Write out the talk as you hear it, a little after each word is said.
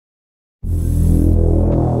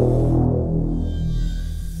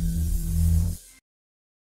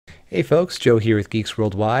Hey folks, Joe here with Geeks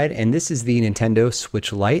Worldwide, and this is the Nintendo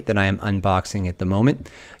Switch Lite that I am unboxing at the moment.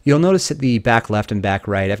 You'll notice at the back left and back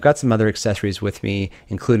right, I've got some other accessories with me,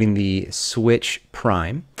 including the Switch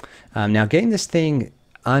Prime. Now getting this thing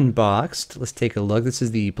unboxed, let's take a look. This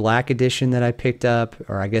is the black edition that I picked up,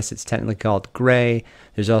 or I guess it's technically called gray.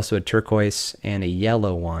 There's also a turquoise and a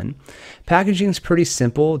yellow one. Packaging is pretty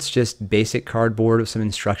simple. It's just basic cardboard with some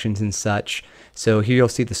instructions and such. So here you'll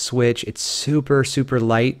see the Switch. It's super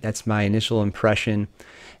light. That's my initial impression.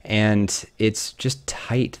 And it's just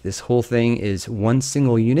tight. This whole thing is one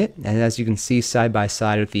single unit. And as you can see side by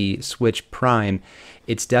side with the Switch Prime,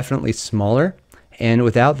 it's definitely smaller. And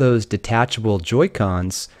without those detachable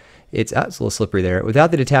Joy-Cons, it's a little slippery there.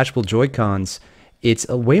 Without the detachable Joy-Cons, it's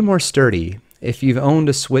way more sturdy. If you've owned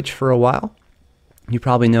a Switch for a while, you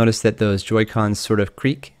probably noticed that those Joy-Cons sort of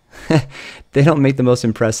creak. They don't make the most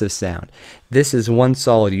impressive sound. This is one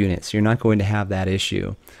solid unit, so you're not going to have that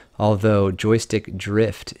issue. Although joystick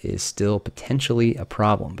drift is still potentially a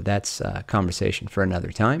problem, but that's a conversation for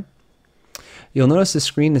another time. You'll notice the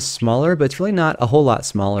screen is smaller, but it's really not a whole lot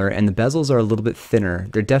smaller, and the bezels are a little bit thinner.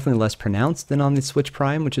 They're definitely less pronounced than on the Switch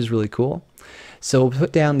Prime, which is really cool. So we'll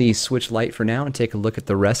put down the Switch Lite for now and take a look at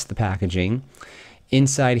the rest of the packaging.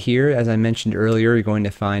 Inside here, as I mentioned earlier, you're going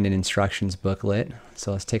to find an instructions booklet.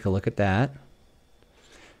 So let's take a look at that.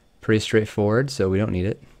 Pretty straightforward, so we don't need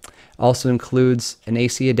it. Also includes an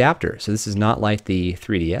AC adapter. So this is not like the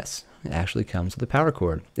 3DS. It actually comes with a power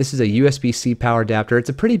cord. This is a USB-C power adapter. It's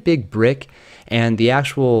a pretty big brick, and the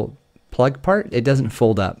actual plug part, it doesn't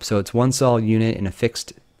fold up. So it's one solid unit in a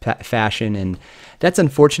fixed fashion, and that's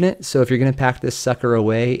unfortunate. So if you're going to pack this sucker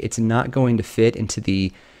away, it's not going to fit into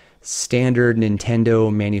the standard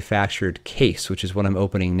Nintendo manufactured case, which is what I'm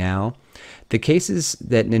opening now. The cases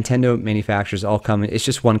that Nintendo manufactures all come in, it's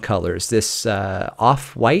just one color. It's this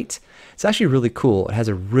off-white. It's actually really cool. It has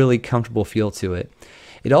a really comfortable feel to it.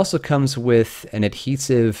 It also comes with an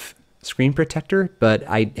adhesive screen protector, but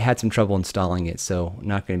I had some trouble installing it, so I'm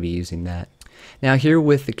not going to be using that. Now here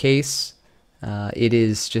with the case, it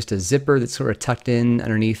is just a zipper that's sort of tucked in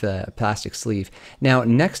underneath a plastic sleeve. Now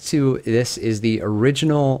next to this is the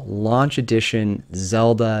original launch edition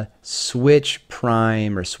Zelda Switch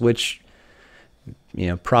Prime or Switch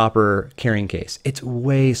proper carrying case. It's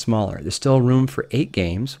way smaller. There's still room for 8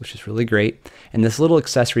 games, which is really great. And this little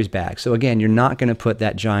accessories bag. So again, you're not going to put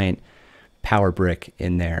that giant power brick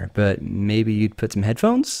in there, but maybe you'd put some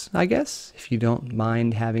headphones, I guess, if you don't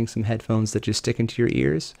mind having some headphones that just stick into your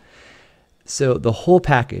ears. So the whole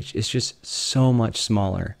package is just so much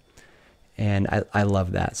smaller, and I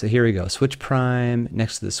love that. So here we go, Switch Prime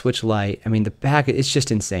next to the Switch Lite. I mean, the package, it's just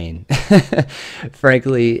insane.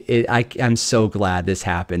 Frankly, I'm so glad this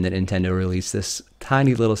happened, that Nintendo released this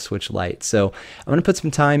tiny little Switch Lite. So I'm going to put some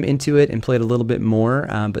time into it and play it a little bit more,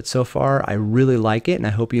 but so far I really like it, and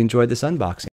I hope you enjoyed this unboxing.